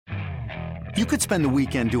You could spend the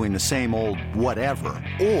weekend doing the same old whatever,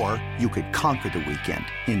 or you could conquer the weekend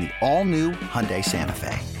in the all-new Hyundai Santa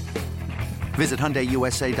Fe. Visit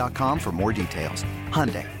HyundaiUSA.com for more details.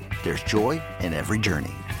 Hyundai, there's joy in every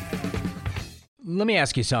journey. Let me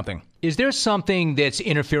ask you something. Is there something that's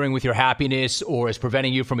interfering with your happiness or is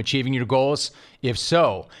preventing you from achieving your goals? If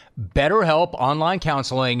so, BetterHelp Online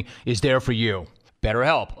Counseling is there for you.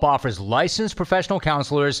 BetterHelp offers licensed professional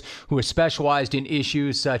counselors who are specialized in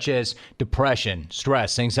issues such as depression,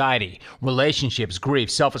 stress, anxiety, relationships,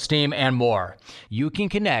 grief, self-esteem, and more. You can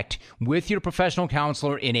connect with your professional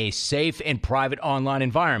counselor in a safe and private online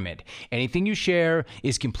environment. Anything you share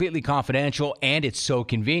is completely confidential, and it's so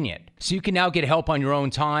convenient. So you can now get help on your own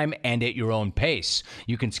time and at your own pace.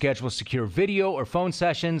 You can schedule secure video or phone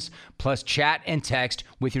sessions, plus chat and text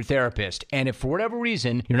with your therapist. And if for whatever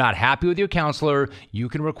reason you're not happy with your counselor, you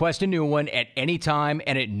can request a new one at any time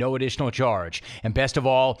and at no additional charge. And best of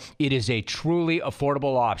all, it is a truly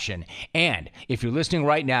affordable option. And if you're listening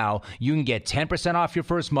right now, you can get 10% off your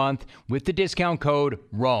first month with the discount code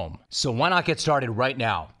ROAM. So why not get started right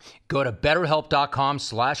now? Go to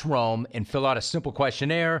betterhelp.com/Rome and fill out a simple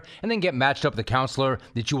questionnaire and then get matched up with a counselor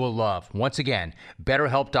that you will love. Once again,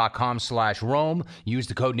 betterhelp.com/Rome. Use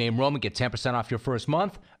the code name Rome and get 10% off your first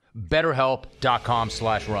month.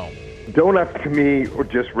 betterhelp.com/Rome. Donuts to me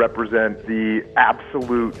just represent the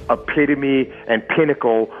absolute epitome and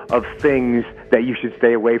pinnacle of things that you should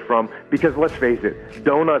stay away from, because let's face it,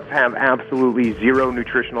 donuts have absolutely zero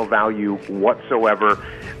nutritional value whatsoever.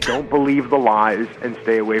 Don't believe the lies and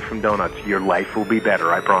stay away from donuts. Your life will be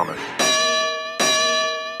better, I promise.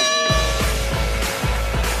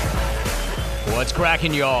 What's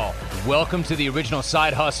cracking, y'all? Welcome to the original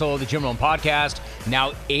Side Hustle, the Jim Rome Podcast,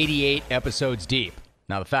 now 88 episodes deep.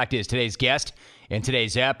 Now, the fact is, today's guest and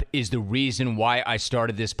today's ep is the reason why I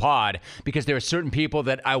started this pod, because there are certain people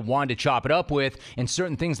that I wanted to chop it up with and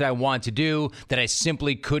certain things that I wanted to do that I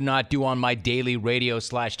simply could not do on my daily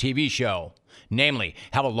radio/TV show. Namely,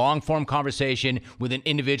 have a long-form conversation with an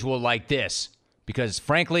individual like this. Because,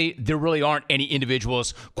 frankly, there really aren't any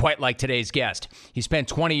individuals quite like today's guest. He spent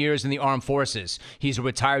 20 years in the armed forces. He's a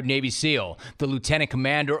retired Navy SEAL, the lieutenant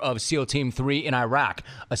commander of SEAL Team 3 in Iraq,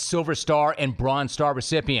 a Silver Star and Bronze Star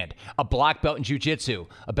recipient, a black belt in jiu-jitsu,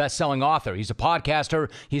 a best-selling author. He's a podcaster,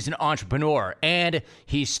 he's an entrepreneur, and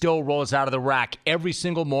he still rolls out of the rack every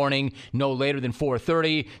single morning, no later than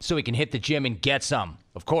 4:30, so he can hit the gym and get some.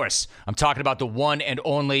 Of course, I'm talking about the one and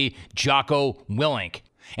only Jocko Willink.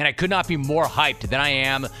 And I could not be more hyped than I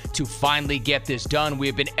am to finally get this done. We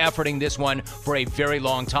have been efforting this one for a very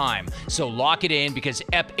long time. So lock it in, because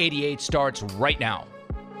EP 88 starts right now.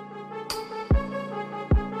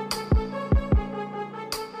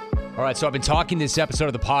 All right, so I've been talking this episode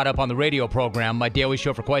of the pod up on the radio program, my daily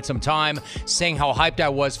show, for quite some time, saying how hyped I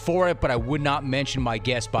was for it, but I would not mention my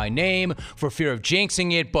guest by name for fear of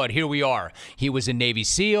jinxing it, but here we are. He was a Navy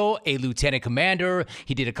SEAL, a lieutenant commander.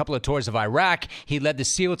 He did a couple of tours of Iraq. He led the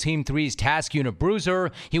SEAL Team 3's Task Unit Bruiser.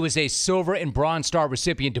 He was a Silver and Bronze Star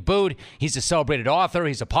recipient to boot. He's a celebrated author.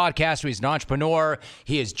 He's a podcaster. He's an entrepreneur.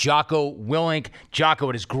 He is Jocko Willink. Jocko,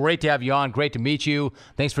 it is great to have you on. Great to meet you.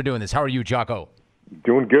 Thanks for doing this. How are you, Jocko?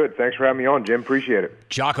 Doing good. Thanks for having me on, Jim. Appreciate it.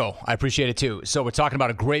 Jocko, I appreciate it too. So we're talking about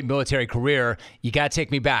a great military career. You got to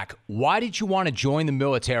take me back. Why did you want to join the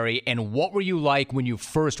military, and what were you like when you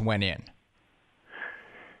first went in?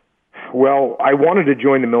 Well, I wanted to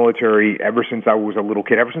join the military ever since I was a little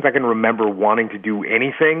kid. Ever since I can remember wanting to do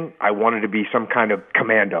anything, I wanted to be some kind of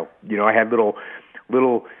commando. You know, I had little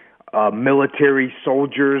military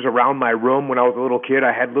soldiers around my room when I was a little kid.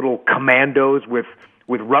 I had little commandos with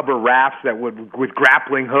rubber rafts with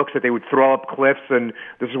grappling hooks that they would throw up cliffs, and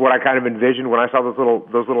this is what I kind of envisioned when I saw those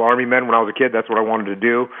little army men when I was a kid. That's what I wanted to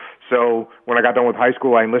do. So when I got done with high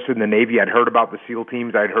school, I enlisted in the Navy. I'd heard about the SEAL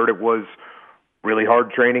teams. I'd heard it was really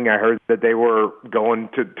hard training. I heard that they were going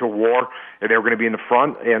to war and they were going to be in the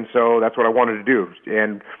front, and so that's what I wanted to do.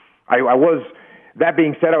 And I was, that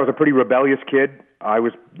being said, I was a pretty rebellious kid. I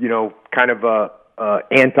was, kind of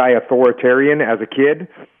anti-authoritarian as a kid,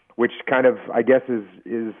 which kind of, I guess,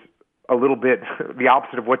 is a little bit the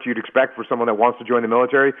opposite of what you'd expect for someone that wants to join the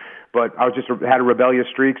military. But I had a rebellious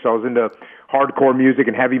streak, so I was into hardcore music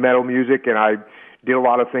and heavy metal music, and I did a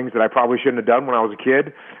lot of things that I probably shouldn't have done when I was a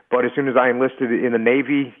kid. But as soon as I enlisted in the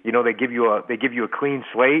Navy, they give you a clean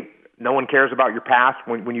slate. No one cares about your past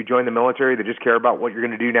when you join the military. They just care about what you're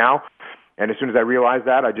going to do now. And as soon as I realized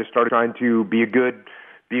that, I just started trying to be a good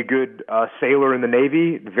sailor in the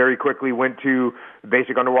Navy. Very quickly went to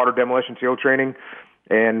basic underwater demolition SEAL training,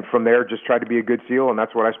 And from there, just tried to be a good SEAL, and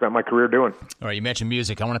that's what I spent my career doing. All right, you mentioned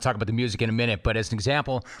music. I want to talk about the music in a minute, but as an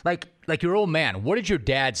example, like your old man, what did your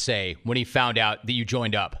dad say when he found out that you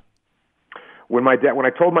joined up? When I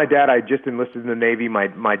told my dad I just enlisted in the Navy,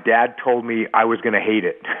 my dad told me I was going to hate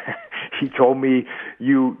it. He told me,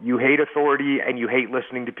 you hate authority and you hate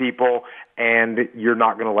listening to people, and you're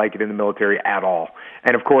not going to like it in the military at all.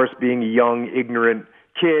 And of course, being a young, ignorant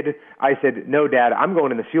kid, I said, no, Dad, I'm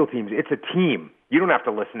going in the SEAL teams. It's a team. You don't have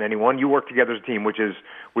to listen to anyone. You work together as a team, which is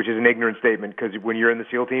an ignorant statement, because when you're in the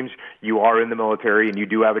SEAL teams, you are in the military and you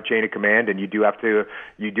do have a chain of command, and you do have to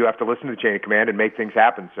listen to the chain of command and make things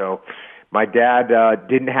happen. So my dad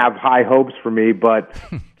didn't have high hopes for me, but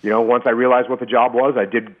once I realized what the job was, I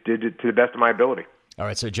did it to the best of my ability. All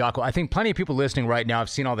right, so Jocko, I think plenty of people listening right now have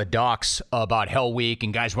seen all the docs about Hell Week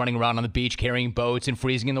and guys running around on the beach carrying boats and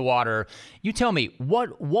freezing in the water. You tell me,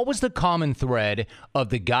 what was the common thread of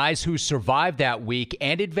the guys who survived that week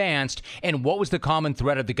and advanced, and what was the common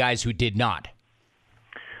thread of the guys who did not?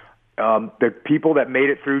 The people that made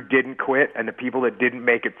it through didn't quit, and the people that didn't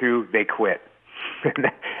make it through, they quit. And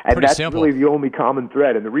that's simple. Really the only common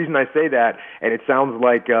thread. And the reason I say that, and it sounds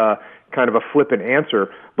like kind of a flippant answer,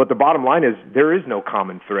 but the bottom line is there is no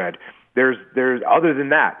common thread. There's other than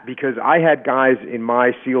that, because I had guys in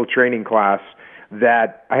my SEAL training class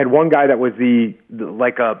that I had one guy that was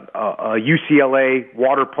like a UCLA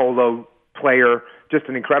water polo player, just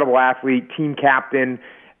an incredible athlete, team captain,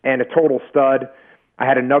 and a total stud. I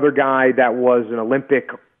had another guy that was an Olympic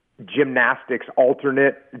gymnastics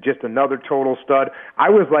alternate, just another total stud. I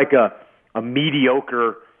was like a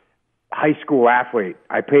mediocre high school athlete.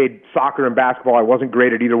 I played soccer and basketball. I wasn't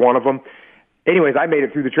great at either one of them. Anyways, I made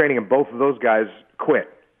it through the training, and both of those guys quit.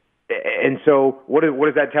 And so what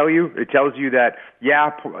does that tell you? It tells you that,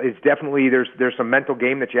 yeah, it's definitely there's some mental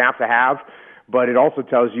game that you have to have, but it also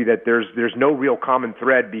tells you that there's no real common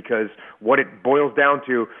thread, because what it boils down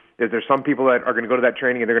to is there's some people that are going to go to that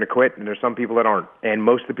training and they're going to quit, and there's some people that aren't. And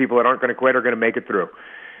most of the people that aren't going to quit are going to make it through.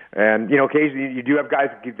 And, occasionally you do have guys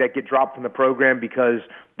that get dropped from the program because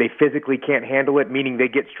they physically can't handle it, meaning they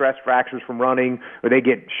get stress fractures from running, or they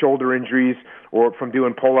get shoulder injuries, or from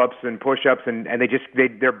doing pull-ups and push-ups, and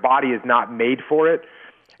their body is not made for it.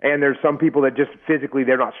 And there's some people that just physically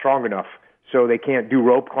they're not strong enough, so they can't do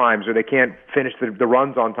rope climbs, or they can't finish the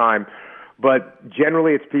runs on time. But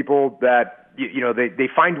generally it's people that, they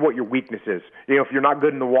find what your weakness is. If you're not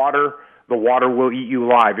good in the water will eat you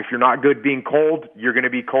alive. If you're not good being cold, you're going to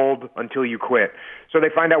be cold until you quit. So they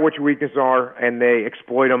find out what your weaknesses are, and they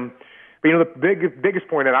exploit them. But, the biggest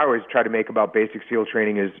point that I always try to make about basic SEAL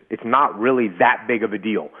training is it's not really that big of a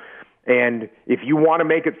deal. And if you want to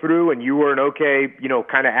make it through and you were an okay,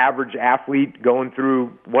 kind of average athlete going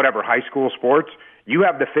through whatever, high school sports, you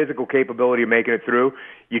have the physical capability of making it through.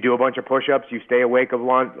 You do a bunch of push-ups, you stay awake a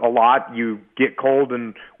lot, you get cold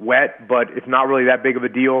and wet, but it's not really that big of a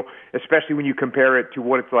deal, especially when you compare it to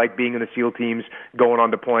what it's like being in the SEAL teams, going on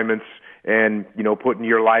deployments, and, putting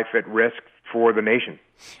your life at risk for the nation.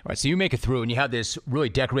 All right, so you make it through and you have this really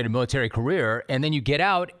decorated military career, and then you get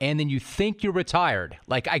out and then you think you're retired.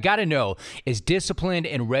 Like, I got to know, as disciplined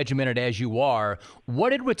and regimented as you are,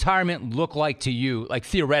 what did retirement look like to you, like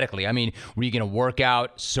theoretically? I mean, were you going to work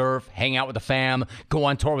out, surf, hang out with the fam, go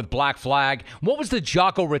on tour with Black Flag? What was the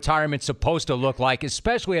Jocko retirement supposed to look like,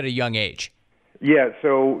 especially at a young age? Yeah,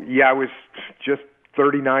 I was just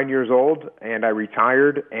 39 years old and I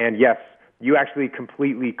retired, and yes, you actually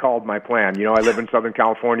completely called my plan. I live in Southern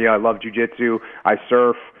California. I love jiu-jitsu. I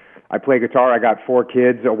surf. I play guitar. I got 4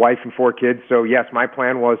 kids, a wife and 4 kids. So, yes, my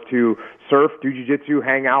plan was to surf, do jiu-jitsu,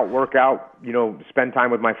 hang out, work out, spend time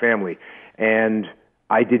with my family. And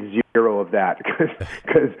I did zero of that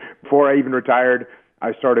because before I even retired,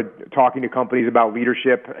 I started talking to companies about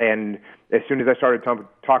leadership. And as soon as I started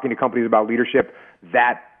talking to companies about leadership,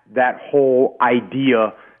 that whole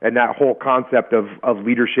idea and that whole concept of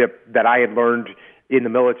leadership that I had learned in the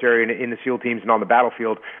military and in the SEAL teams and on the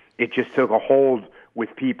battlefield, it just took a hold with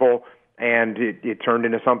people, and it turned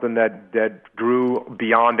into something that grew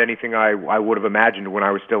beyond anything I would have imagined when I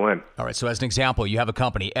was still in. All right, so as an example, you have a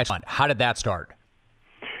company. Excellent. How did that start?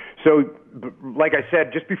 So, like I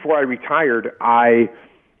said, just before I retired, I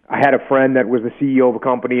had a friend that was the CEO of a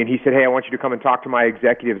company, and he said, hey, I want you to come and talk to my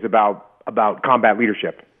executives about combat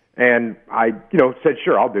leadership. And I, said,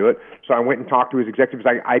 sure, I'll do it. So I went and talked to his executives.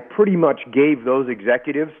 I pretty much gave those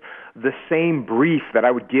executives the same brief that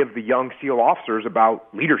I would give the young SEAL officers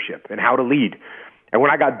about leadership and how to lead. And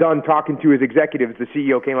when I got done talking to his executives, the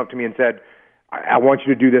CEO came up to me and said, I want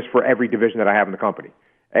you to do this for every division that I have in the company.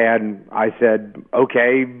 And I said,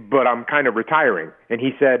 okay, but I'm kind of retiring. And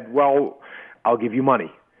he said, well, I'll give you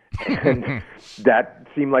money. And that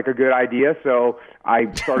seemed like a good idea, so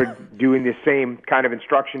I started doing the same kind of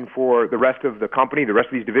instruction for the rest of the company, the rest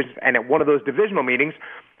of these divisions. And at one of those divisional meetings,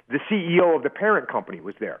 the CEO of the parent company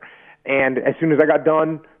was there. And as soon as I got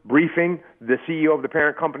done briefing, the CEO of the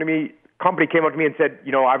parent company came up to me and said,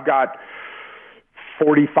 I've got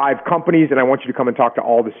 45 companies, and I want you to come and talk to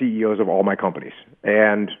all the CEOs of all my companies.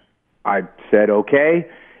 And I said, okay.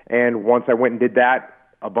 And once I went and did that,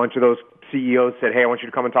 a bunch of those CEOs said, hey, I want you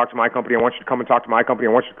to come and talk to my company. I want you to come and talk to my company.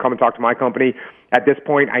 I want you to come and talk to my company. At this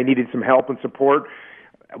point, I needed some help and support.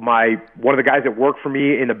 One of the guys that worked for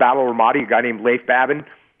me in the Battle of Ramadi, a guy named Leif Babin,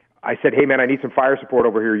 I said, hey man, I need some fire support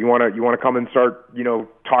over here. You want to come and start,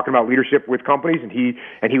 talking about leadership with companies? And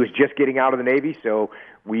he was just getting out of the Navy, so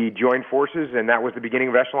we joined forces, and that was the beginning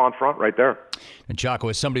of Echelon Front right there. And Jocko,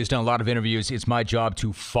 as somebody who's done a lot of interviews, it's my job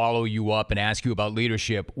to follow you up and ask you about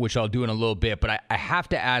leadership, which I'll do in a little bit. But I have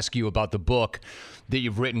to ask you about the book that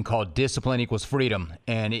you've written called Discipline Equals Freedom.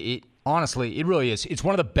 And honestly, it really is. It's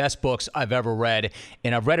one of the best books I've ever read,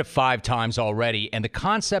 and I've read it 5 times already. And the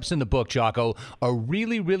concepts in the book, Jocko, are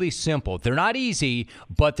really, really simple. They're not easy,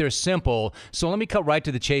 but they're simple. So let me cut right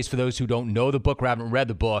to the chase for those who don't know the book or haven't read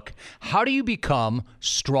the book. How do you become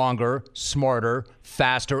stronger, smarter,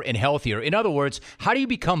 faster, and healthier? In other words, how do you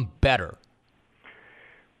become better?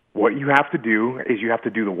 What you have to do is you have to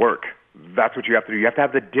do the work. That's what you have to do. You have to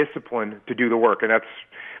have the discipline to do the work, and that's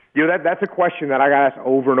a question that I got asked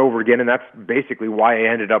over and over again, and that's basically why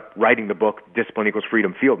I ended up writing the book, Discipline Equals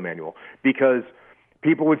Freedom Field Manual, because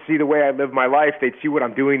people would see the way I live my life, they'd see what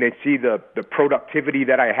I'm doing, they'd see the productivity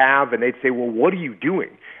that I have, and they'd say, well, what are you doing?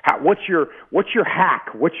 What's your hack?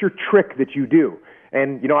 What's your trick that you do?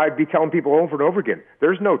 And, I'd be telling people over and over again,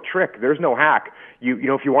 there's no trick, there's no hack.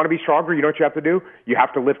 If you want to be stronger, you know what you have to do? You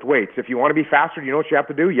have to lift weights. If you want to be faster, you know what you have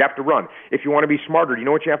to do? You have to run. If you want to be smarter, you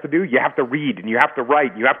know what you have to do? You have to read, and you have to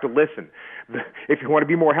write, you have to listen. If you want to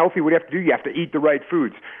be more healthy, what do you have to do? You have to eat the right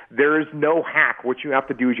foods. There is no hack. What you have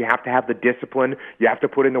to do is you have to have the discipline, you have to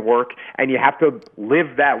put in the work, and you have to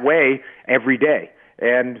live that way every day.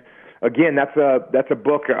 And again, that's a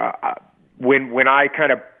book. When I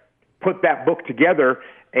kind of put that book together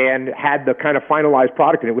and had the kind of finalized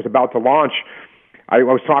product, and it was about to launch, I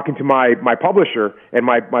was talking to my publisher, and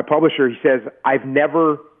my publisher, he says,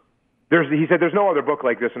 there's no other book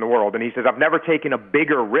like this in the world. And he says, I've never taken a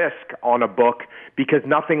bigger risk on a book because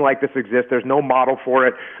nothing like this exists. There's no model for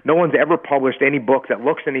it. No one's ever published any book that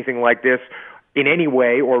looks anything like this in any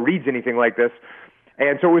way or reads anything like this.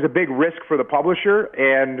 And so it was a big risk for the publisher,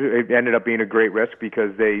 and it ended up being a great risk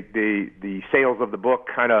because the sales of the book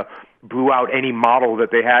kind of blew out any model that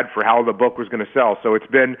they had for how the book was going to sell. So it's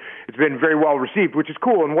been very well received, which is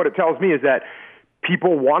cool. And what it tells me is that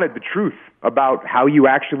people wanted the truth about how you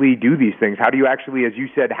actually do these things. How do you actually, as you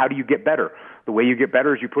said, how do you get better? The way you get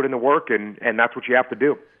better is you put in the work, and that's what you have to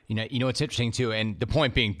do. You know, it's interesting too. And the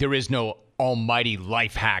point being, there is no almighty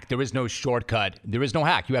life hack. There is no shortcut. There is no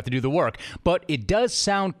hack. You have to do the work. But it does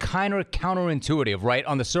sound kind of counterintuitive, right,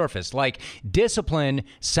 on the surface. Like discipline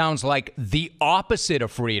sounds like the opposite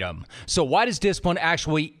of freedom. So why does discipline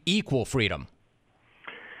actually equal freedom?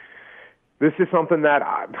 This is something that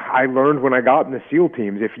I learned when I got in the SEAL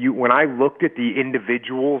teams. When I looked at the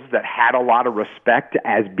individuals that had a lot of respect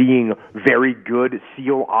as being very good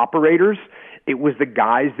SEAL operators, it was the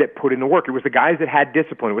guys that put in the work. It was the guys that had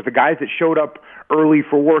discipline. It was the guys that showed up early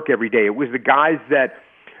for work every day. It was the guys that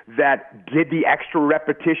did the extra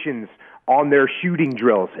repetitions on their shooting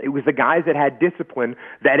drills. It was the guys that had discipline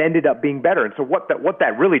that ended up being better. And so what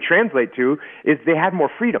that really translates to is they had more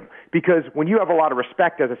freedom. Because when you have a lot of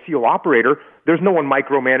respect as a SEAL operator, there's no one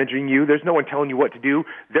micromanaging you. There's no one telling you what to do.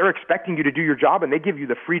 They're expecting you to do your job, and they give you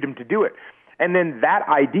the freedom to do it. And then that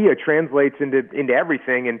idea translates into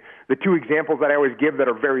everything. And the 2 examples that I always give that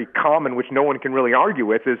are very common, which no one can really argue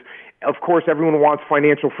with, is, of course, everyone wants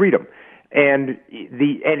financial freedom. And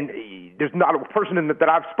there's not a person that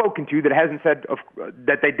I've spoken to that hasn't said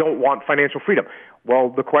that they don't want financial freedom.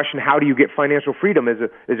 Well, the question, how do you get financial freedom, is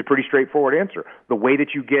a pretty straightforward answer. The way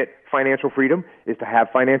that you get financial freedom is to have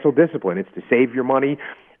financial discipline. It's to save your money.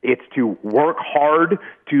 It's to work hard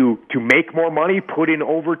to make more money, put in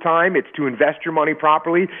overtime. It's to invest your money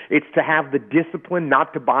properly. It's to have the discipline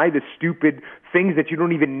not to buy the stupid things that you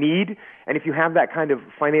don't even need. And if you have that kind of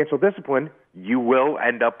financial discipline, you will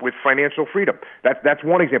end up with financial freedom. That's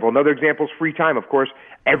one example. Another example is free time. Of course,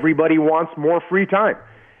 everybody wants more free time.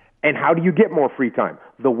 And how do you get more free time?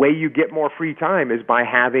 The way you get more free time is by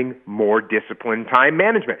having more disciplined time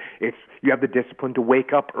management. You have the discipline to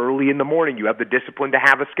wake up early in the morning. You have the discipline to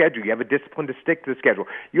have a schedule. You have a discipline to stick to the schedule.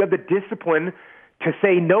 You have the discipline to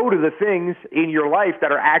say no to the things in your life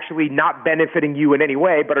that are actually not benefiting you in any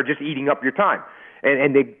way, but are just eating up your time.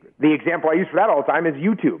 And the example I use for that all the time is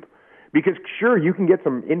YouTube. Because sure, you can get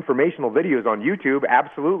some informational videos on YouTube,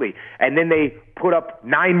 absolutely. And then they put up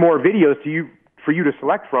 9 more videos for you to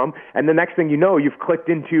select from, and the next thing you know, you've clicked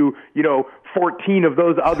into, 14 of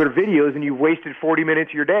those other videos, and you've wasted 40 minutes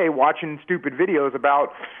of your day watching stupid videos about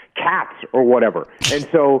cats or whatever. And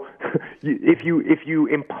so if you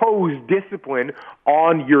impose discipline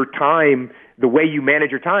on your time, the way you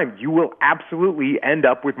manage your time, you will absolutely end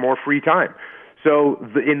up with more free time. So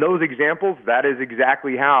in those examples, that is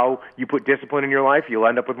exactly how you put discipline in your life. You'll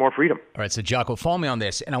end up with more freedom. All right, so Jocko, follow me on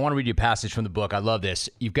this, and I want to read you a passage from the book. I love this.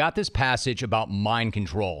 You've got this passage about mind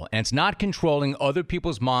control, and it's not controlling other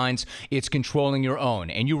people's minds, it's controlling your own.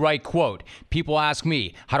 And you write, quote, "People ask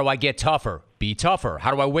me, how do I get tougher? Be tougher.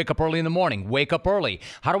 How do I wake up early in the morning? Wake up early.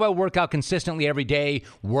 How do I work out consistently every day?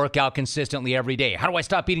 Work out consistently every day. How do I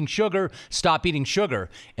stop eating sugar? Stop eating sugar."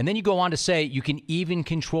 And then you go on to say you can even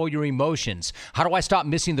control your emotions. How do I stop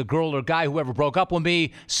missing the girl or guy who ever broke up with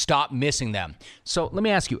me? Stop missing them. So let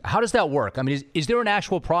me ask you, how does that work? I mean, is there an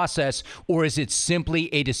actual process, or is it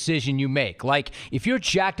simply a decision you make? Like, if you're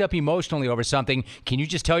jacked up emotionally over something, can you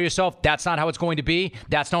just tell yourself that's not how it's going to be?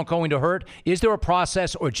 That's not going to hurt? Is there a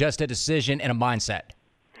process or just a decision and a mindset?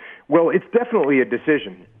 Well, it's definitely a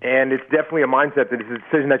decision, and it's definitely a mindset that it's a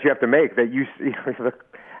decision that you have to make. That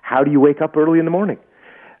how do you wake up early in the morning?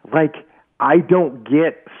 Like, I don't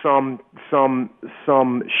get some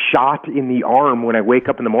shot in the arm when I wake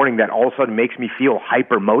up in the morning that all of a sudden makes me feel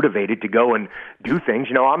hyper motivated to go and do things.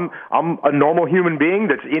 I'm a normal human being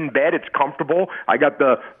that's in bed. It's comfortable. I got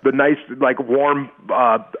the nice warm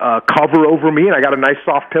cover over me, and I got a nice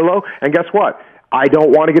soft pillow. And guess what? I don't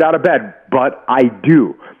want to get out of bed, but I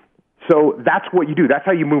do. So that's what you do. That's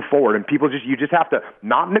how you move forward. And you just have to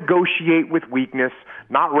not negotiate with weakness,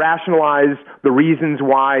 not rationalize the reasons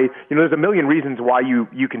why. There's a million reasons why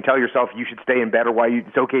you can tell yourself you should stay in bed, or why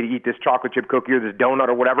it's okay to eat this chocolate chip cookie or this donut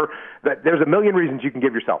or whatever. There's a million reasons you can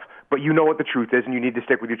give yourself, but you know what the truth is, and you need to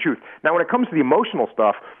stick with your truth. Now, when it comes to the emotional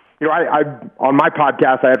stuff, I on my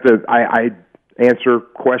podcast, I answer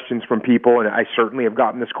questions from people, and I certainly have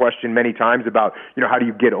gotten this question many times about, how do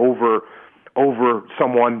you get over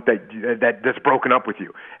someone that's broken up with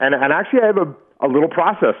you? And actually I have a little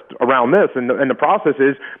process around this, and the process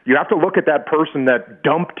is you have to look at that person that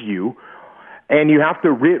dumped you, and you have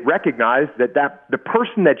to recognize that the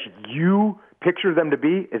person that you picture them to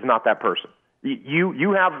be is not that person.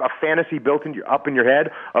 You have a fantasy built up in your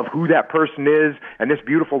head of who that person is and this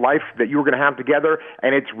beautiful life that you were going to have together,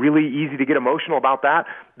 and it's really easy to get emotional about that.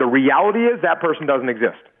 The reality is that person doesn't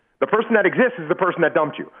exist. The person that exists is the person that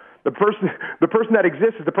dumped you. The person that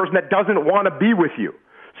exists is the person that doesn't want to be with you.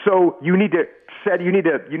 So you need to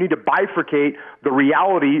bifurcate the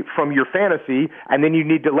reality from your fantasy, and then you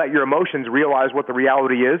need to let your emotions realize what the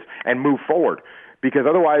reality is and move forward. Because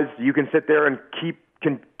otherwise, you can sit there and keep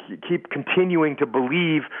continuing to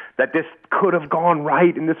believe that this could have gone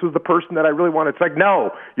right and this was the person that I really wanted. It's like,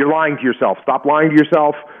 no, you're lying to yourself. Stop lying to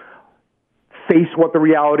yourself. Face what the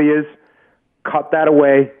reality is. Cut that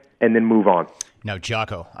away, and then move on. Now,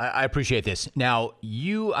 Jocko, I appreciate this. Now,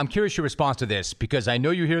 I'm curious your response to this, because I know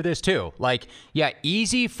you hear this too. Like, yeah,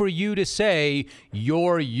 easy for you to say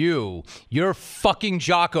you're you. You're fucking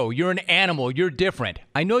Jocko. You're an animal. You're different.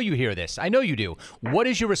 I know you hear this. I know you do. What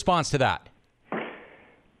is your response to that?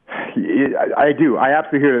 I do. I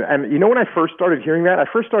absolutely hear it. And when I first started hearing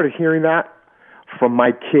that, from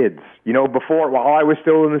my kids. While I was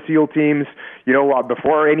still in the SEAL teams,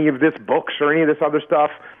 before any of this books or any of this other stuff,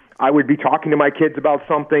 I would be talking to my kids about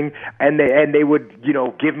something, and they would,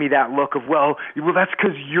 give me that look of, well, that's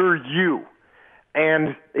because you're you.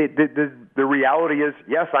 And the reality is,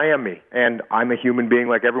 yes, I am me, and I'm a human being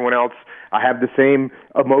like everyone else. I have the same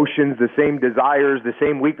emotions, the same desires, the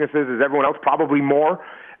same weaknesses as everyone else, probably more.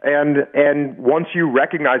 And once you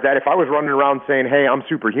recognize that, if I was running around saying, hey, I'm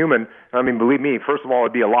superhuman, I mean, believe me, first of all,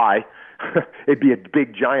 it'd be a lie. It'd be a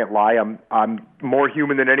big, giant lie. I'm more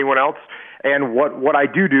human than anyone else. And what I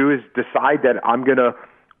do is decide that I'm going to,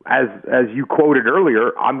 as you quoted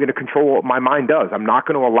earlier, I'm going to control what my mind does. I'm not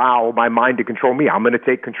going to allow my mind to control me. I'm going to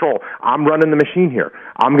take control. I'm running the machine here.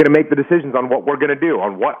 I'm going to make the decisions on what we're going to do,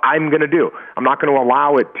 on what I'm going to do. I'm not going to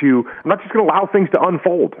allow I'm not just going to allow things to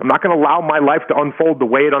unfold. I'm not going to allow my life to unfold the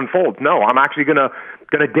way it unfolds. No, I'm actually going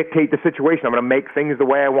to dictate the situation. I'm going to make things the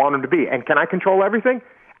way I want them to be. And can I control everything?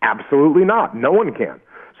 Absolutely not. No one can.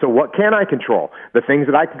 So what can I control? The things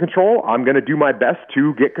that I can control, I'm going to do my best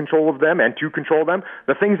to get control of them and to control them.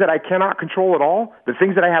 The things that I cannot control at all, the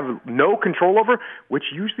things that I have no control over, which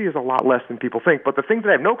usually is a lot less than people think, but the things that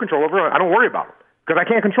I have no control over, I don't worry about them. because I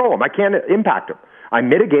can't control them. I can't impact them. I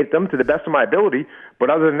mitigate them to the best of my ability, but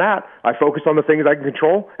other than that, I focus on the things I can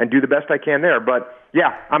control and do the best I can there. But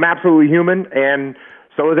yeah, I'm absolutely human, and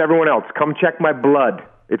so is everyone else. Come check my blood.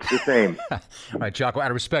 It's the same. All right, Jocko, out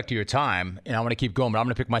of respect to your time, and I want to keep going, but I'm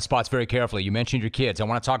going to pick my spots very carefully. You mentioned your kids. I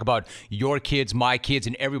want to talk about your kids, my kids,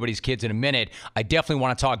 and everybody's kids in a minute. I definitely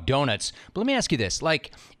want to talk donuts. But let me ask you this.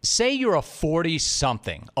 Like, say you're a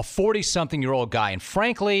 40-something-year-old guy, and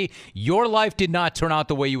frankly, your life did not turn out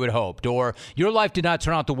the way you had hoped, or your life did not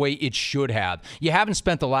turn out the way it should have. You haven't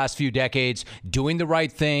spent the last few decades doing the right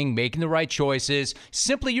thing, making the right choices.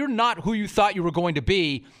 Simply, you're not who you thought you were going to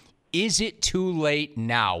be. Is it too late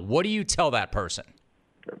now? What do you tell that person?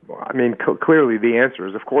 I mean, clearly the answer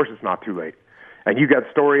is, of course, it's not too late. And you got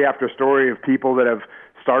story after story of people that have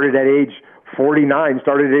started at age 49,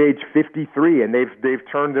 started at age 53, and they've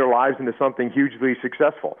turned their lives into something hugely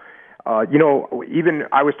successful. Even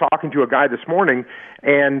I was talking to a guy this morning,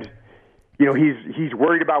 and he's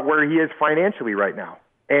worried about where he is financially right now,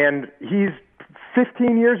 and he's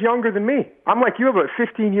 15 years younger than me. I'm like, you have a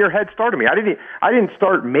 15-year head start on me. I didn't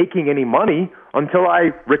start making any money until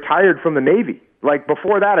I retired from the Navy. Like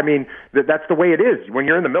before that, I mean, that's the way it is. When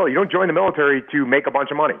you're in the military, you don't join the military to make a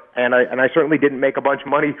bunch of money. And I certainly didn't make a bunch of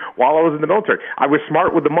money while I was in the military. I was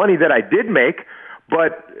smart with the money that I did make.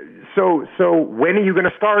 But so when are you going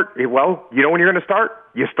to start? Well, you know when you're going to start?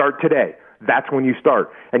 You start today. That's when you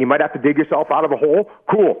start. And you might have to dig yourself out of a hole.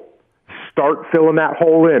 Cool. Start filling that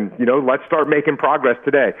hole in. Let's start making progress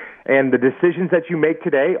today. And the decisions that you make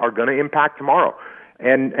today are going to impact tomorrow.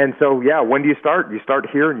 And so, yeah, when do you start? You start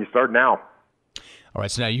here and you start now. All right,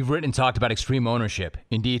 so now you've written and talked about extreme ownership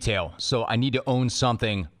in detail. So I need to own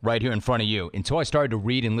something right here in front of you. Until I started to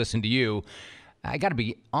read and listen to you, I got to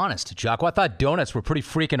be honest, Jocko, I thought donuts were pretty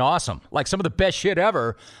freaking awesome. Like some of the best shit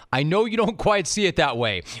ever. I know you don't quite see it that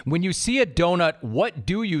way. When you see a donut, what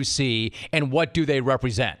do you see and what do they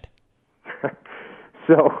represent?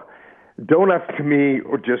 So donuts to me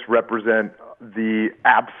just represent the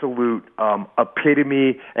absolute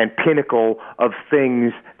epitome and pinnacle of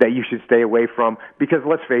things that you should stay away from, because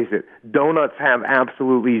let's face it, donuts have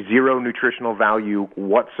absolutely zero nutritional value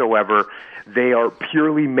whatsoever. They are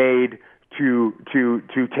purely made to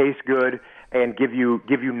taste good and give you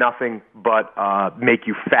nothing but make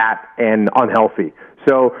you fat and unhealthy.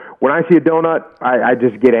 So when I see a donut, I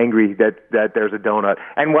just get angry that there's a donut.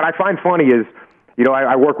 And what I find funny is,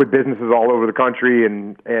 I work with businesses all over the country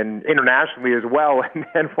and internationally as well.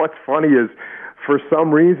 And what's funny is, for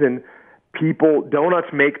some reason,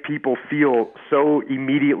 donuts make people feel so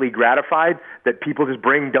immediately gratified that people just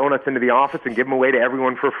bring donuts into the office and give them away to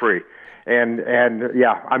everyone for free. And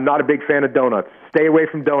yeah, I'm not a big fan of donuts. Stay away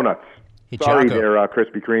from donuts. Hey, Sorry Jocko. there,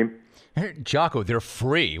 Krispy Kreme. Jocko, they're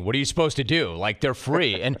free. What are you supposed to do? Like, they're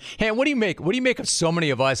free. And hey, what do you make of so many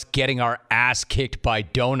of us getting our ass kicked by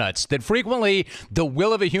donuts? That frequently the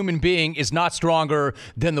will of a human being is not stronger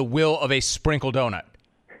than the will of a sprinkled donut.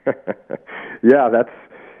 Yeah,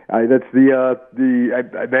 I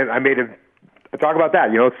made a talk about that.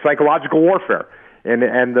 It's psychological warfare,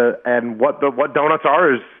 and what donuts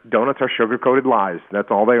are is donuts are sugar-coated lies.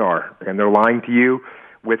 That's all they are, and they're lying to you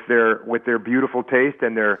with their beautiful taste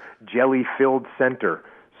and their jelly-filled center.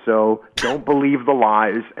 So don't believe the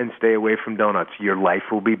lies and stay away from donuts. Your life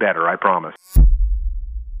will be better, I promise.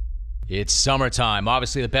 It's summertime,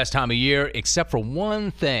 obviously the best time of year, except for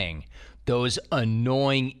one thing: those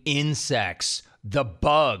annoying insects, the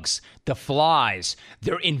bugs, the flies.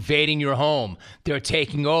 They're invading your home. They're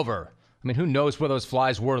taking over. I mean, who knows where those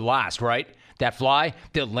flies were last, right? That fly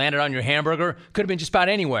that landed on your hamburger could have been just about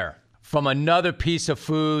anywhere. From another piece of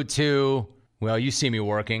food to, well, you see me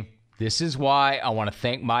working. This is why I want to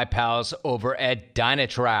thank my pals over at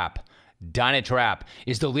Dynatrap. Dynatrap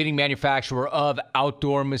is the leading manufacturer of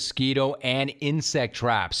outdoor mosquito and insect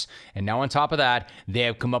traps. And now on top of that, they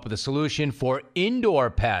have come up with a solution for indoor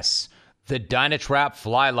pests, the Dynatrap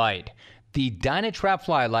Flylight. The Dynatrap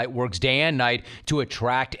Flylight works day and night to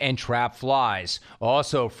attract and trap flies.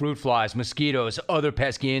 Also, fruit flies, mosquitoes, other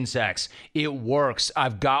pesky insects. It works.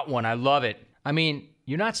 I've got one. I love it. I mean,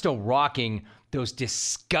 you're not still rocking those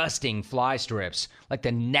disgusting fly strips, like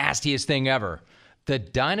the nastiest thing ever. The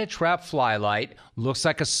Dynatrap Flylight looks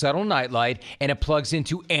like a subtle nightlight, and it plugs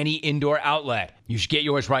into any indoor outlet. You should get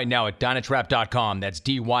yours right now at Dynatrap.com. That's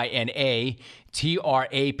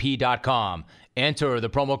DYNATRAP.com. Enter the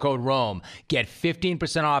promo code ROAM. Get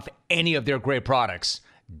 15% off any of their great products.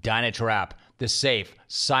 Dynatrap, the safe,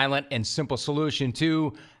 silent, and simple solution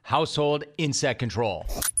to household insect control.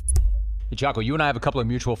 Jocko, you and I have a couple of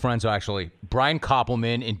mutual friends, actually. Brian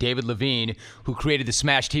Koppelman and David Levine, who created the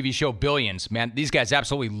Smash TV show Billions. Man, these guys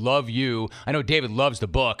absolutely love you. I know David loves the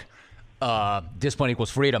book, Discipline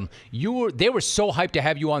Equals Freedom. They were so hyped to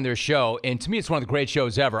have you on their show, and to me, it's one of the great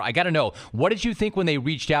shows ever. I got to know, what did you think when they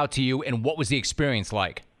reached out to you, and what was the experience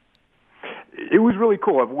like? It was really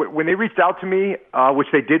cool. When they reached out to me, which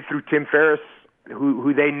they did through Tim Ferriss,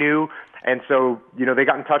 who they knew, and so, they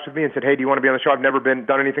got in touch with me and said, hey, do you want to be on the show? I've never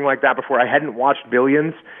done anything like that before. I hadn't watched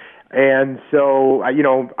Billions. And so,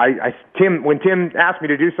 when Tim asked me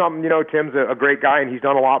to do something, Tim's a great guy and he's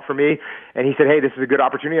done a lot for me. And he said, hey, this is a good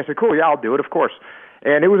opportunity. I said, cool, yeah, I'll do it, of course.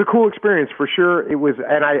 And it was a cool experience for sure. It was,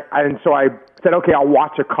 and so I said, okay, I'll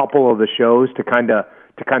watch a couple of the shows to kind of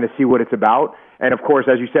see what it's about. And of course,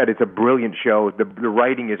 as you said, it's a brilliant show. The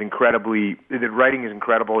writing is incredible.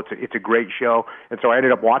 It's a great show. And so I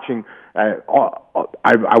ended up watching. I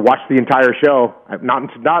watched the entire show.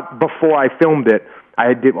 Not before I filmed it.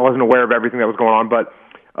 I wasn't aware of everything that was going on, but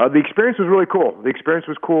the experience was really cool. The experience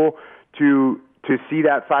was cool to see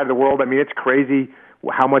that side of the world. I mean, it's crazy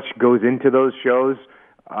how much goes into those shows.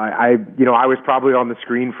 I was probably on the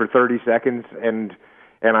screen for 30 seconds, and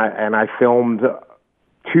I filmed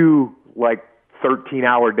 2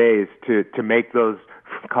 13-hour days to make those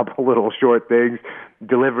couple little short things,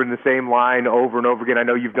 delivering the same line over and over again. I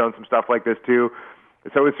know you've done some stuff like this too.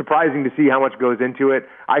 So it's surprising to see how much goes into it.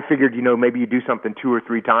 I figured, maybe you do something 2 or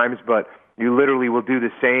 3 times, but you literally will do the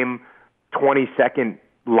same 20-second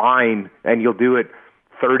line and you'll do it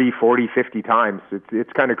 30, 40, 50 times.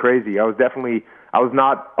 It's kind of crazy. I was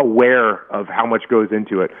not aware of how much goes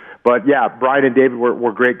into it. But yeah, Brian and David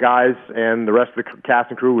were great guys, and the rest of the cast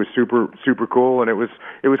and crew was super, super cool, and it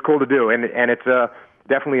was cool to do. And it's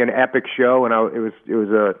definitely an epic show, and it was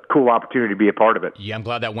a cool opportunity to be a part of it. Yeah, I'm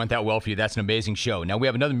glad that went that well for you. That's an amazing show. Now, we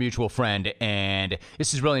have another mutual friend, and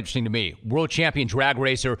this is really interesting to me. World champion drag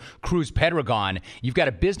racer Cruz Pedregon. You've got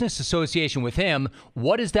a business association with him.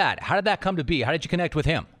 What is that? How did that come to be? How did you connect with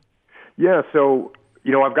him? Yeah, so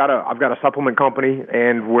I've got a supplement company,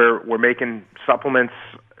 and we're making supplements,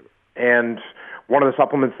 and one of the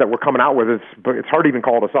supplements that we're coming out with it's hard to even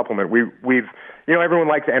call it a supplement. We've everyone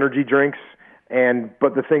likes energy drinks,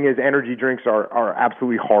 but the thing is, energy drinks are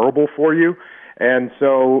absolutely horrible for you. And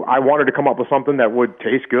so I wanted to come up with something that would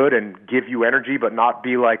taste good and give you energy, but not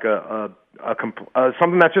be like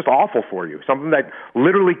something that's just awful for you, something that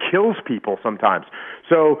literally kills people sometimes.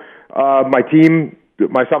 So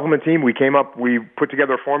my supplement team, we put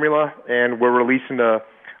together a formula, and we're releasing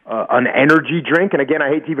an energy drink. And again, I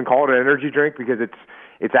hate to even call it an energy drink because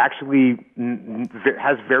it's actually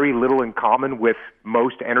has very little in common with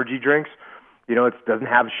most energy drinks. It doesn't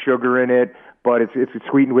have sugar in it, but it's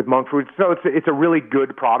sweetened with monk fruit. So it's a really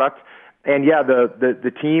good product. And yeah,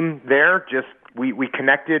 the team there we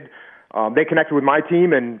connected. They connected with my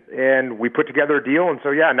team, and we put together a deal. And so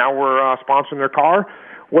yeah, now we're sponsoring their car.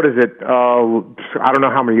 What is it? I don't know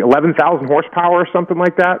how many, 11,000 horsepower or something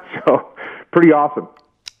like that. So pretty awesome.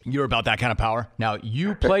 You're about that kind of power. Now,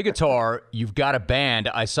 you play guitar. You've got a band.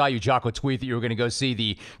 I saw you, Jocko, tweet that you were going to go see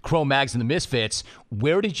the Cro-Mags and the Misfits.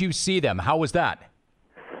 Where did you see them? How was that?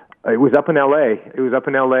 It was up in L.A.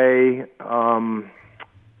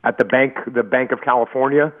 At the Bank of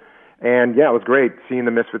California. And yeah, it was great seeing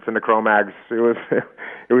the Misfits and the Cro-Mags. It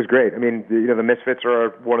was great. I mean, the Misfits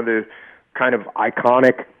are one of the kind of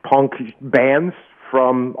iconic punk bands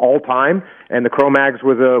from all time, and the Cro-Mags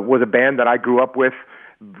was a band that I grew up with,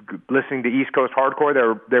 listening to East Coast hardcore.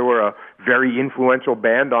 They were a very influential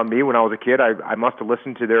band on me when I was a kid. I must have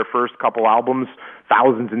listened to their first couple albums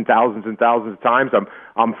thousands and thousands and thousands of times.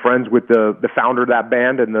 I'm friends with the founder of that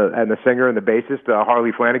band and the singer and the bassist,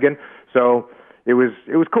 Harley Flanagan. So it was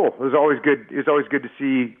cool. It was always good. It was always good to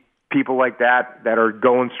see people like that are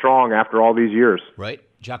going strong after all these years. Right.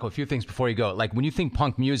 Jocko, a few things before you go. Like, when you think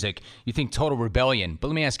punk music, you think Total Rebellion. But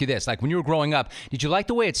let me ask you this. Like, when you were growing up, did you like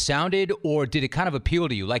the way it sounded, or did it kind of appeal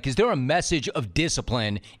to you? Like, is there a message of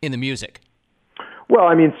discipline in the music? Well,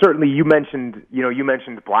 I mean, certainly you mentioned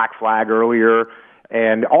Black Flag earlier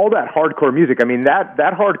and all that hardcore music. I mean, that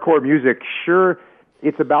hardcore music, sure,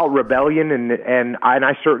 it's about rebellion, and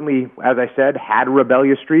I certainly, as I said, had a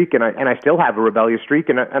rebellious streak, and I still have a rebellious streak,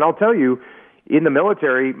 and I'll tell you, in the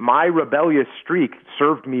military, my rebellious streak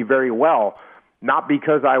served me very well, not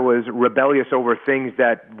because I was rebellious over things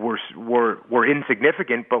that were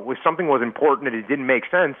insignificant, but when something was important and it didn't make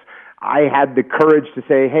sense, I had the courage to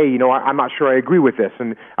say, hey, I'm not sure I agree with this.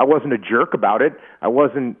 And I wasn't a jerk about it. I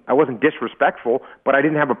wasn't disrespectful, but I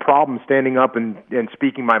didn't have a problem standing up and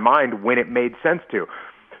speaking my mind when it made sense to.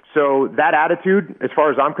 So that attitude, as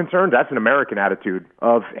far as I'm concerned, that's an American attitude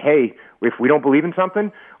of, hey, If we don't believe in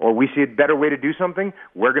something or we see a better way to do something,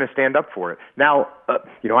 we're going to stand up for it. Now,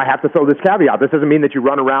 I have to throw this caveat. This doesn't mean that you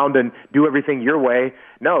run around and do everything your way.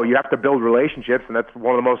 No, you have to build relationships, and that's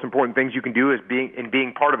one of the most important things you can do is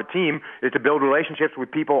being part of a team is to build relationships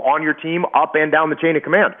with people on your team up and down the chain of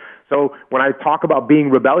command. So when I talk about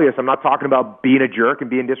being rebellious, I'm not talking about being a jerk and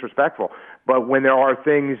being disrespectful. But when there are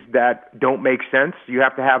things that don't make sense, you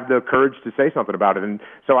have to have the courage to say something about it. And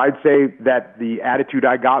so I'd say that the attitude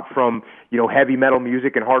I got from, heavy metal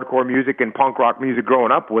music and hardcore music and punk rock music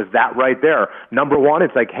growing up was that right there. Number one,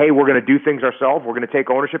 it's like, hey, we're going to do things ourselves. We're going to take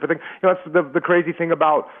ownership of things. That's the crazy thing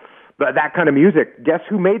about that kind of music. Guess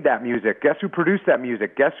who made that music? Guess who produced that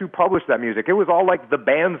music? Guess who published that music? It was all like the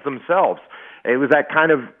bands themselves. It was that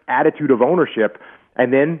kind of attitude of ownership.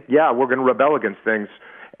 And then, we're going to rebel against things.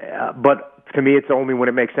 But to me, it's only when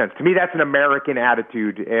it makes sense. To me, that's an American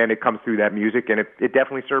attitude, and it comes through that music, and it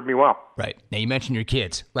definitely served me well. Right. Now, you mentioned your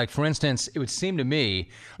kids. Like, for instance, it would seem to me,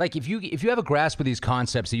 like, if you have a grasp of these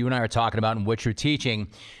concepts that you and I are talking about and what you're teaching,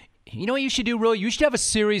 you know what you should do, really? You should have a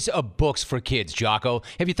series of books for kids, Jocko.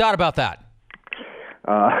 Have you thought about that?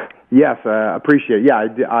 Yes, appreciate it.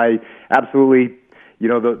 Yeah, I absolutely.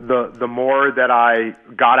 The more that I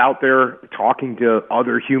got out there talking to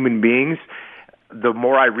other human beings, the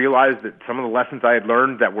more I realized that some of the lessons I had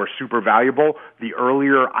learned that were super valuable, the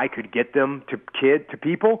earlier I could get them to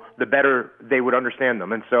people, the better they would understand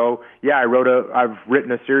them. And so, I've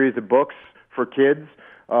written a series of books for kids,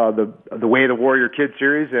 the Way of the Warrior Kid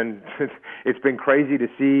series, and it's been crazy to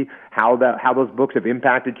see how those books have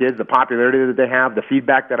impacted kids, the popularity that they have, the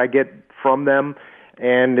feedback that I get from them,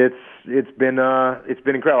 and it's been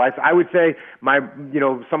incredible. I would say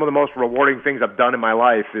some of the most rewarding things I've done in my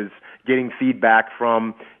life is getting feedback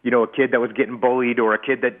from, a kid that was getting bullied or a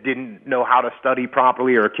kid that didn't know how to study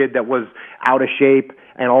properly or a kid that was out of shape,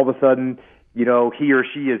 and all of a sudden, he or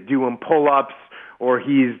she is doing pull-ups or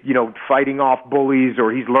he's, fighting off bullies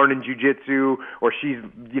or he's learning jiu-jitsu or she's,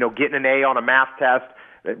 getting an A on a math test.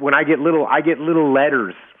 When I get little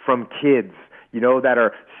letters from kids, that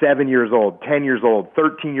are 7 years old, 10 years old,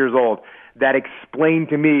 13 years old, that explain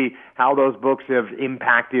to me how those books have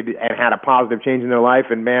impacted and had a positive change in their life.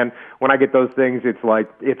 And man, when I get those things, it's like,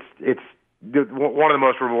 it's one of the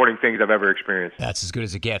most rewarding things I've ever experienced. That's as good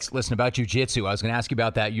as it gets. Listen, about jiu-jitsu, I was going to ask you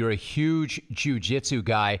about that. You're a huge jiu-jitsu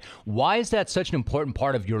guy. Why is that such an important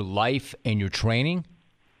part of your life and your training?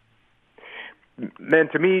 Man,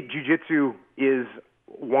 to me, jiu-jitsu is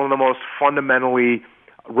one of the most fundamentally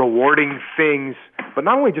rewarding things, but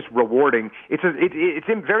not only just rewarding, it's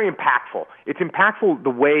very impactful. It's impactful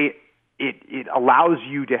the way it allows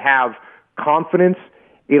you to have confidence.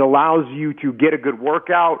 It allows you to get a good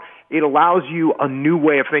workout. It allows you a new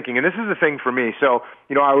way of thinking. And this is the thing for me. So,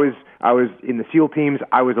 I was in the SEAL teams.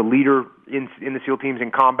 I was a leader in the SEAL teams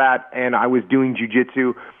in combat, and I was doing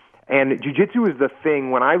jiu-jitsu. And jiu-jitsu is the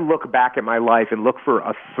thing, when I look back at my life and look for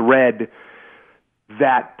a thread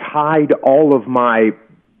that tied all of my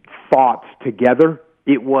thoughts together,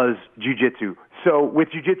 it was jiu-jitsu. So with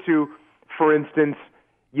jiu-jitsu, for instance,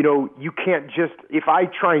 you can't just, if I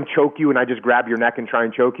try and choke you and I just grab your neck and try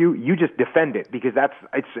and choke you, you just defend it because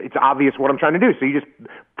it's obvious what I'm trying to do. So you just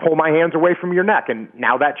pull my hands away from your neck and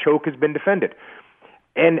now that choke has been defended.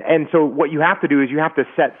 And so what you have to do is you have to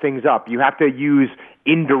set things up. You have to use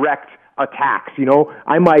indirect attacks.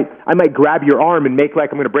 I might grab your arm and make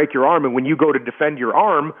like I'm going to break your arm, and when you go to defend your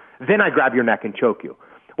arm, then I grab your neck and choke you.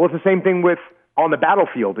 Well, it's the same thing with on the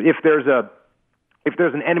battlefield. If there's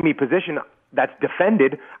an enemy position that's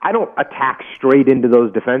defended, I don't attack straight into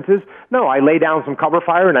those defenses. No, I lay down some cover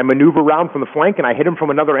fire and I maneuver around from the flank and I hit them from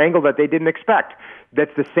another angle that they didn't expect.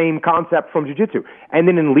 That's the same concept from jiu-jitsu. And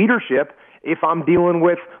then in leadership, if I'm dealing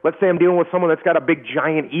with, let's say I'm dealing with someone that's got a big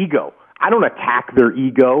giant ego, I don't attack their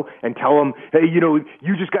ego and tell them, hey,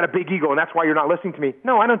 you just got a big ego and that's why you're not listening to me.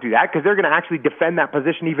 No, I don't do that because they're going to actually defend that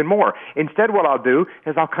position even more. Instead, what I'll do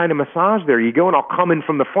is I'll kind of massage their ego and I'll come in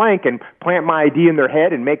from the flank and plant my idea in their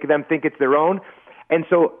head and make them think it's their own. And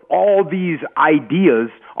so all these ideas,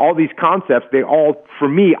 all these concepts, for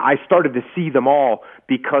me, I started to see them all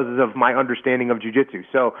because of my understanding of jiu-jitsu.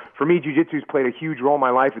 So for me, jiu-jitsu's played a huge role in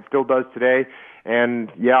my life. It still does today. And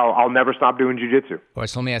I'll never stop doing jiu-jitsu. All right,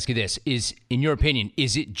 so let me ask you this. In your opinion,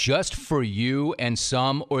 is it just for you and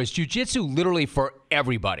some, or is jiu-jitsu literally for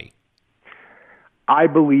everybody? I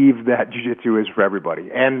believe that jiu-jitsu is for everybody.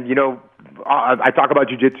 And, I talk about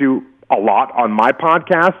jiu-jitsu a lot on my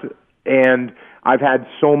podcast, and I've had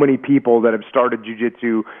so many people that have started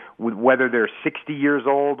jiu-jitsu, whether they're 60 years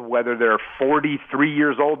old, whether they're 43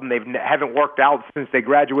 years old and they haven't worked out since they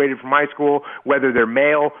graduated from high school, whether they're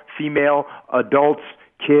male, female, adults,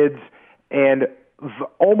 kids. And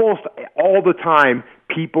almost all the time,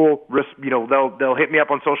 people, they'll hit me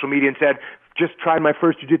up on social media and said, just tried my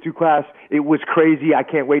first jiu-jitsu class. It was crazy. I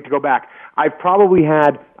can't wait to go back. I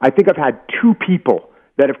think I've had 2 people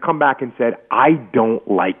that have come back and said, I don't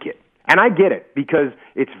like it. And I get it, because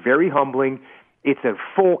it's very humbling. It's a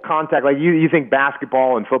full contact. Like you think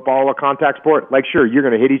basketball and football are a contact sport? Like, sure, you're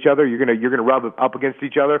going to hit each other. You're going to rub up against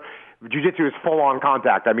each other. Jiu-jitsu is full on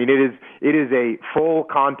contact. I mean, it is a full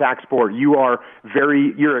contact sport. You're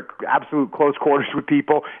at absolute close quarters with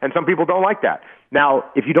people, and some people don't like that. Now,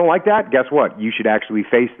 if you don't like that, guess what? You should actually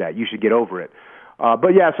face that. You should get over it.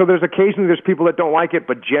 But yeah, so there's people that don't like it,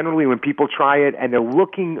 but generally when people try it and they're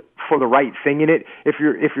looking for the right thing in it, if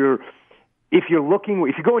you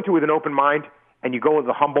go into it with an open mind and you go with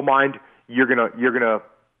a humble mind, you're gonna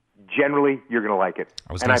like it.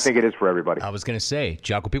 I think it is for everybody. I was going to say,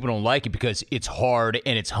 Jocko, people don't like it because it's hard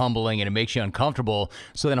and it's humbling and it makes you uncomfortable.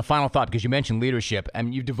 So then a final thought, because you mentioned leadership,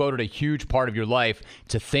 and you've devoted a huge part of your life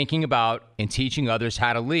to thinking about and teaching others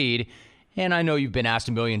how to lead. And I know you've been asked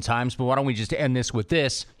a million times, but why don't we just end this with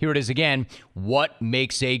this? Here it is again. What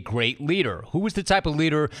makes a great leader? Who was the type of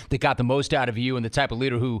leader that got the most out of you, and the type of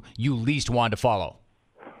leader who you least wanted to follow?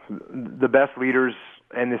 The best leaders,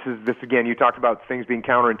 and this again, you talked about things being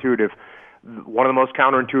counterintuitive. One of the most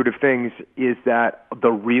counterintuitive things is that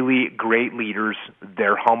the really great leaders,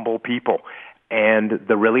 they're humble people. And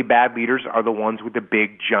the really bad leaders are the ones with the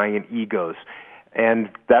big, giant egos. And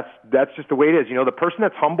that's just the way it is. The person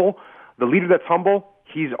that's humble, the leader that's humble,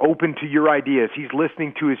 he's open to your ideas. He's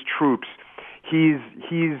listening to his troops. He's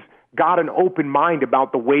got an open mind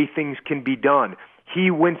about the way things can be done.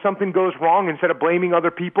 When something goes wrong, instead of blaming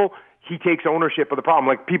other people, he takes ownership of the problem.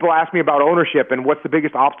 Like, people ask me about ownership and what's the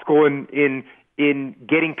biggest obstacle in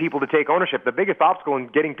getting people to take ownership. The biggest obstacle in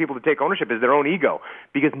getting people to take ownership is their own ego,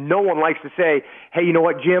 because no one likes to say, hey, you know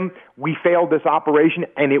what, Jim, we failed this operation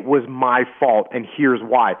and it was my fault and here's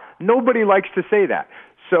why. Nobody likes to say that.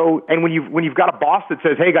 So, and when you've got a boss that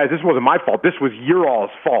says, hey guys, this wasn't my fault, this was your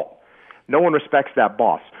all's fault, no one respects that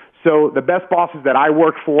boss. So the best bosses that I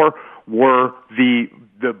worked for were the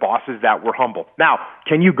bosses that were humble. Now,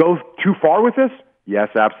 can you go too far with this? Yes,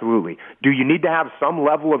 absolutely. Do you need to have some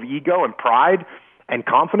level of ego and pride and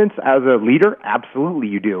confidence as a leader? Absolutely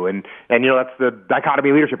you do. And that's the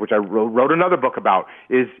dichotomy of leadership, which I wrote another book about,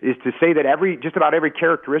 is to say that just about every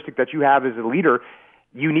characteristic that you have as a leader,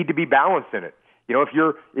 you need to be balanced in it.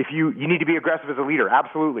 If you need to be aggressive as a leader,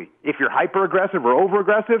 absolutely. If you're hyper aggressive or over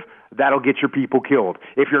aggressive, that'll get your people killed.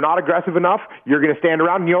 If you're not aggressive enough, you're going to stand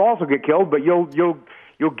around and you'll also get killed, but you'll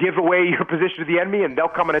give away your position to the enemy and they'll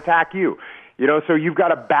come and attack you. So you've got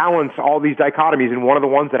to balance all these dichotomies, and one of the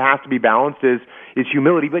ones that has to be balanced is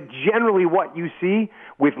humility. But generally what you see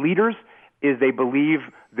with leaders is they believe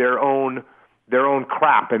their own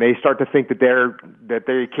crap, and they start to think that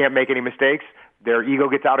they can't make any mistakes. Their ego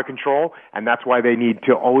gets out of control, and that's why they need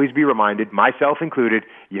to always be reminded, myself included,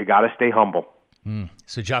 you got to stay humble.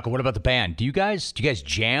 So, Jocko, what about the band? Do you guys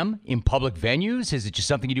jam in public venues? Is it just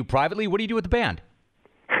something you do privately? What do you do with the band?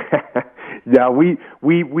 Yeah, we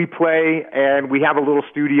play, and we have a little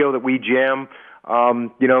studio that we jam.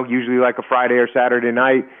 Usually like a Friday or Saturday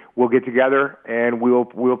night, we'll get together and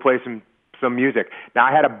we'll play some music. Now,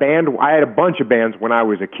 I had a bunch of bands when I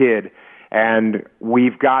was a kid. And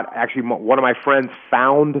we've got, actually, one of my friends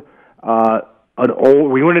found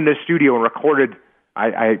we went into the studio and recorded,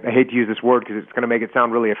 I hate to use this word because it's going to make it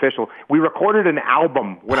sound really official. We recorded an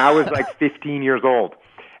album when I was like 15 years old.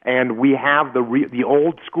 And we have the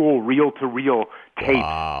old school reel-to-reel tapes.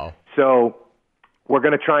 Wow. So we're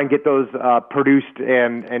going to try and get those produced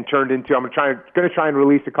and turned into, I'm going to try and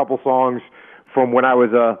release a couple songs from when I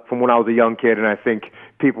was a young kid, and I think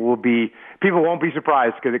people won't be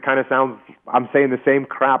surprised because it kind of sounds I'm saying the same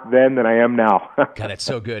crap then that I am now. God, it's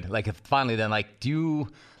so good. Like, finally, then, who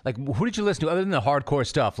did you listen to other than the hardcore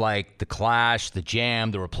stuff, like The Clash, The Jam,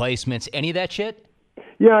 The Replacements, any of that shit?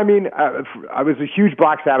 Yeah, I mean, I was a huge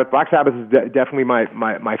Black Sabbath. Black Sabbath is definitely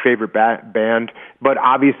my favorite band, but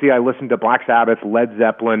obviously I listened to Black Sabbath, Led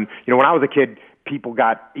Zeppelin. When I was a kid, when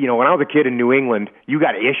I was a kid in New England, you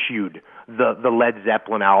got issued the Led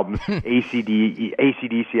Zeppelin albums,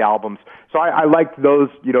 AC/DC albums. So I liked those,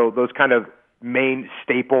 those kind of main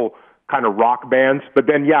staple kind of rock bands. But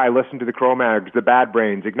then, yeah, I listened to the Cro-Mags, the Bad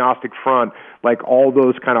Brains, Agnostic Front, like all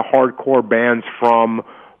those kind of hardcore bands from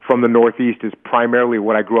the Northeast is primarily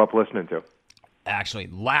what I grew up listening to. Actually,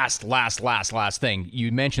 last thing.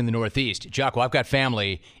 You mentioned the Northeast. Jocko, I've got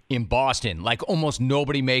family in Boston. Like almost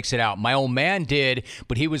nobody makes it out. My old man did,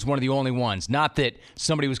 but he was one of the only ones. Not that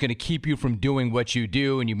somebody was going to keep you from doing what you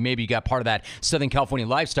do and you maybe got part of that Southern California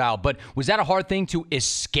lifestyle, but was that a hard thing to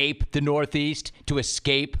escape the Northeast, to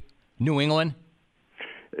escape New England?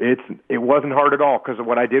 It wasn't hard at all, because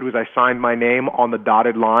what I did was I signed my name on the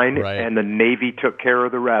dotted line, right, and the Navy took care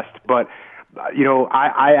of the rest. But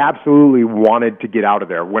I absolutely wanted to get out of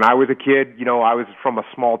there. When I was a kid, I was from a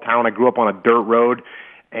small town. I grew up on a dirt road,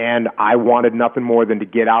 and I wanted nothing more than to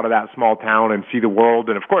get out of that small town and see the world.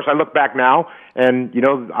 And of course, I look back now, and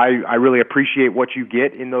I really appreciate what you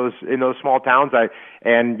get in those small towns. I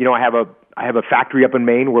have a factory up in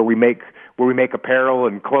Maine where we make apparel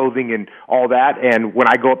and clothing and all that. And when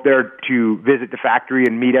I go up there to visit the factory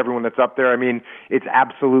and meet everyone that's up there, I mean, it's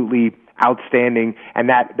absolutely outstanding. And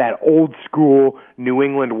that old school New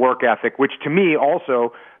England work ethic, which to me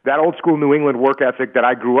also, that old school New England work ethic that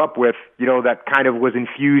I grew up with, that kind of was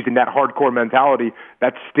infused in that hardcore mentality,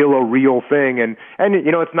 that's still a real thing. And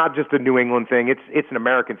it's not just a New England thing, it's an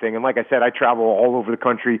American thing. And like I said, I travel all over the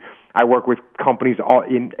country. I work with companies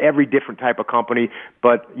in every different type of company,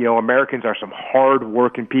 but Americans are some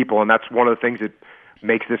hard-working people, and that's one of the things that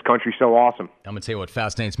makes this country so awesome. I'm going to tell you what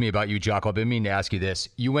fascinates me about you, Jocko. I've been meaning to ask you this.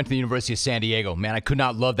 You went to the University of San Diego. Man, I could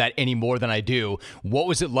not love that any more than I do. What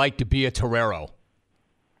was it like to be a Torero?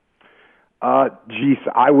 I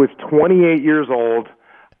was 28 years old.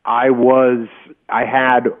 I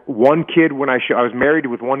had one kid when I was married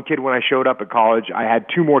with one kid when I showed up at college. I had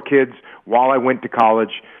two more kids while I went to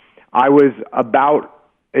college. I was about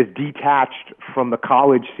as detached from the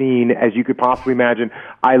college scene as you could possibly imagine.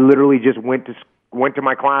 I literally just went to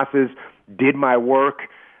my classes, did my work,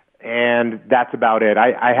 and that's about it.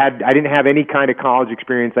 I didn't have any kind of college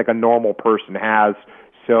experience like a normal person has.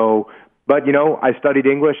 So, but I studied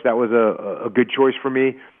English. That was a good choice for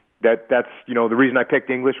me. That's the reason I picked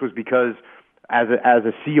English was because as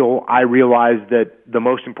a SEAL, I realized that the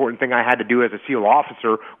most important thing I had to do as a SEAL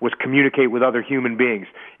officer was communicate with other human beings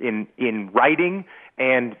in writing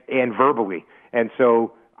and verbally. And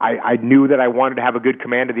so I knew that I wanted to have a good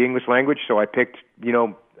command of the English language, so I picked,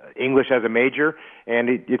 English as a major, and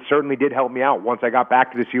it certainly did help me out once I got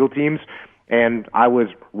back to the SEAL teams. And I was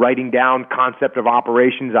writing down concept of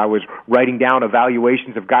operations. I was writing down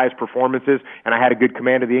evaluations of guys' performances, and I had a good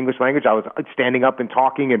command of the English language. I was standing up and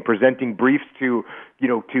talking and presenting briefs to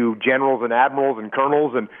generals and admirals and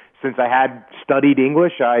colonels. And since I had studied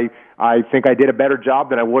English, I think I did a better job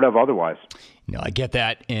than I would have otherwise. No, I get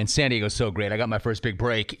that, and San Diego's so great. I got my first big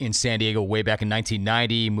break in San Diego way back in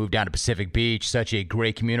 1990, moved down to Pacific Beach, such a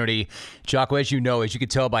great community. Jocko, as you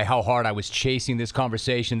could tell by how hard I was chasing this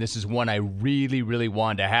conversation, this is one I really, really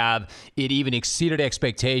wanted to have. It even exceeded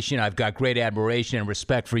expectation. I've got great admiration and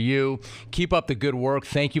respect for you. Keep up the good work.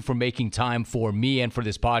 Thank you for making time for me and for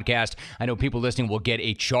this podcast. I know people listening will get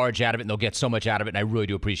a charge out of it, and they'll get so much out of it, and I really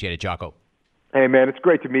do appreciate it, Jocko. Hey, man, it's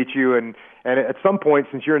great to meet you, and at some point,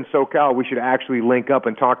 since you're in SoCal, we should actually link up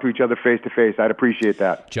and talk to each other face-to-face. I'd appreciate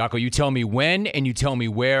that. Jocko, you tell me when and you tell me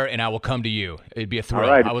where, and I will come to you. It'd be a thrill. All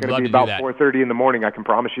right, I would love to do that. It's going to be about 4:30 in the morning. I can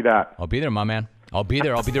promise you that. I'll be there, my man. I'll be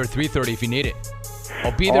there. I'll be there at 3:30 if you need it.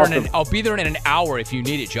 I'll be there. Awesome. I'll be there in an hour if you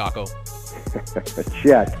need it, Jocko.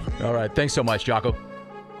 Check. All right. Thanks so much, Jocko.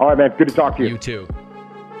 All right, man. Good to talk to you. You too.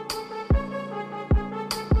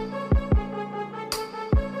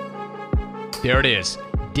 There it is.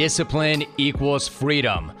 Discipline equals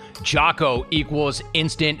freedom. Jocko equals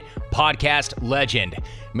instant podcast legend.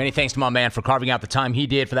 Many thanks to my man for carving out the time he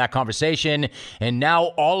did for that conversation. And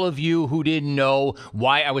now all of you who didn't know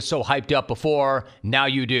why I was so hyped up before, now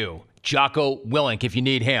you do. Jocko Willink, if you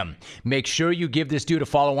need him. Make sure you give this dude a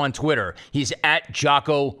follow on Twitter. He's at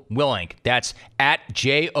Jocko Willink. That's at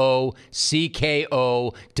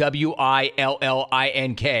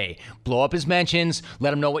JOCKOWILLINK. Blow up his mentions.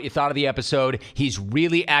 Let him know what you thought of the episode. He's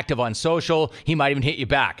really active on social. He might even hit you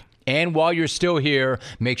back. And while you're still here,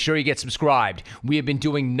 make sure you get subscribed. We have been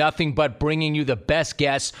doing nothing but bringing you the best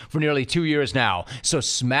guests for nearly 2 years now. So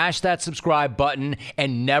smash that subscribe button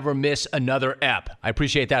and never miss another ep. I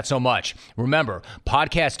appreciate that so much. Remember,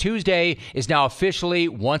 Podcast Tuesday is now officially,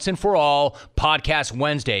 once and for all, Podcast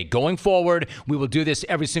Wednesday. Going forward, we will do this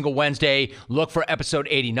every single Wednesday. Look for episode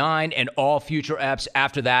 89 and all future eps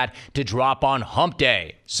after that to drop on Hump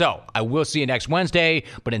Day. So I will see you next Wednesday,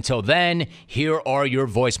 but until then, here are your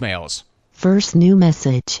voicemails. First new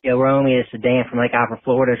message. Yo, Romy, this is Dan from Lake Alfred,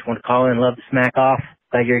 Florida. Just want to call in and love to smack off.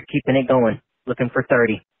 Glad you're keeping it going. Looking for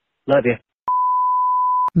 30. Love you.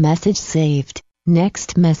 Message saved.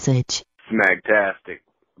 Next message. Smagtastic.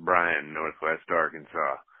 Brian, Northwest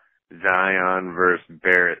Arkansas. Zion versus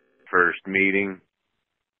Barrett first meeting.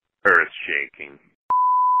 Earth shaking.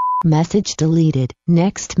 Message deleted.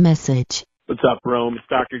 Next message. What's up, Rome? It's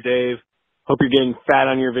Dr. Dave. Hope you're getting fat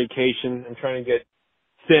on your vacation. I'm trying to get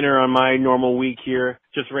thinner on my normal week here.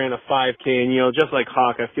 Just ran a 5K, and, just like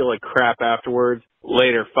Hawk, I feel like crap afterwards.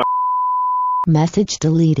 Later, Message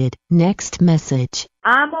deleted. Next message.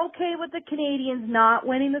 I'm okay with the Canadians not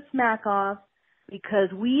winning the smack-off because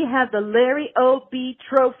we have the Larry O.B.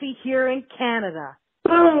 trophy here in Canada.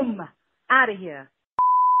 Boom! Out of here.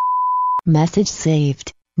 Message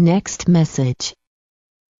saved. Next message.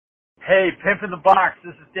 Hey, Pimp in the Box,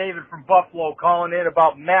 this is David from Buffalo calling in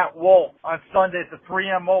about Matt Wolf on Sunday at the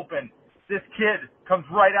 3M Open. This kid comes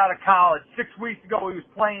right out of college. 6 weeks ago he was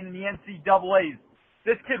playing in the NCAAs.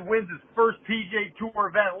 This kid wins his first PGA Tour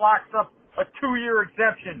event, locks up a 2-year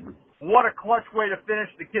exemption. What a clutch way to finish.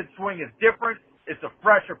 The kid's swing is different. It's a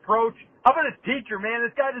fresh approach. How about his teacher, man?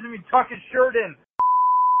 This guy doesn't even tuck his shirt in.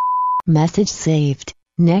 Message saved.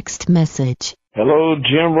 Next message. Hello,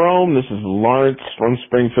 Jim Rome. This is Lawrence from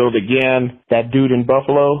Springfield again. That dude in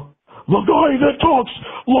Buffalo, the guy that talks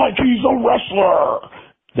like he's a wrestler.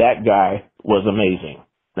 That guy was amazing.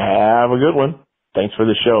 Have a good one. Thanks for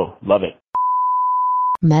the show. Love it.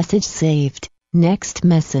 Message saved. Next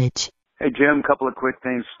message. Hey, Jim, couple of quick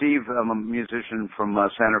things. Steve, I'm a musician from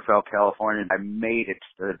San Rafael, California. I made it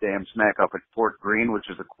to the damn smack up at Fort Greene, which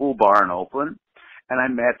is a cool bar in Oakland. And I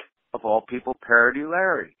met, of all people, Parody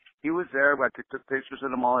Larry. He was there. I took pictures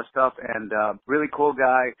of him, all that stuff, and really cool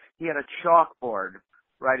guy. He had a chalkboard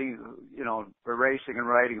writing, erasing and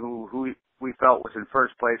writing who we felt was in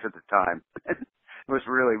first place at the time. It was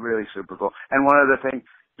really, really super cool. And one other thing,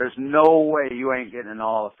 there's no way you ain't getting in the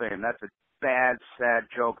Hall of Fame. That's a bad, sad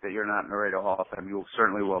joke that you're not in the Radio Hall of Fame. You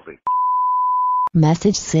certainly will be.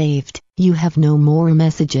 Message saved. You have no more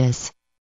messages.